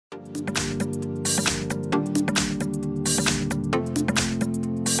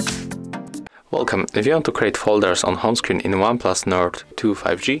Welcome. If you want to create folders on home screen in OnePlus Nord 2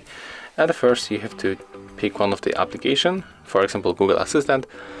 5G, at first you have to pick one of the application, for example Google Assistant,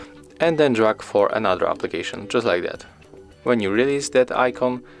 and then drag for another application, just like that. When you release that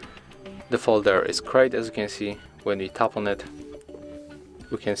icon, the folder is created. As you can see, when we tap on it,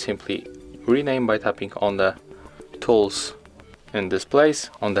 we can simply rename by tapping on the tools in this place,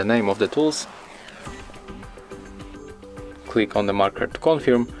 on the name of the tools. Click on the marker to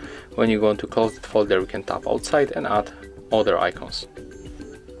confirm. When you go to close the folder, we can tap outside and add other icons.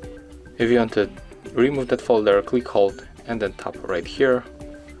 If you want to remove that folder, click hold and then tap right here,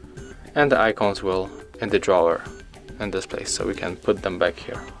 and the icons will in the drawer in this place, so we can put them back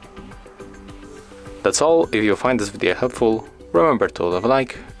here. That's all. If you find this video helpful, remember to leave a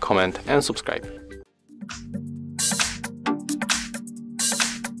like, comment and subscribe.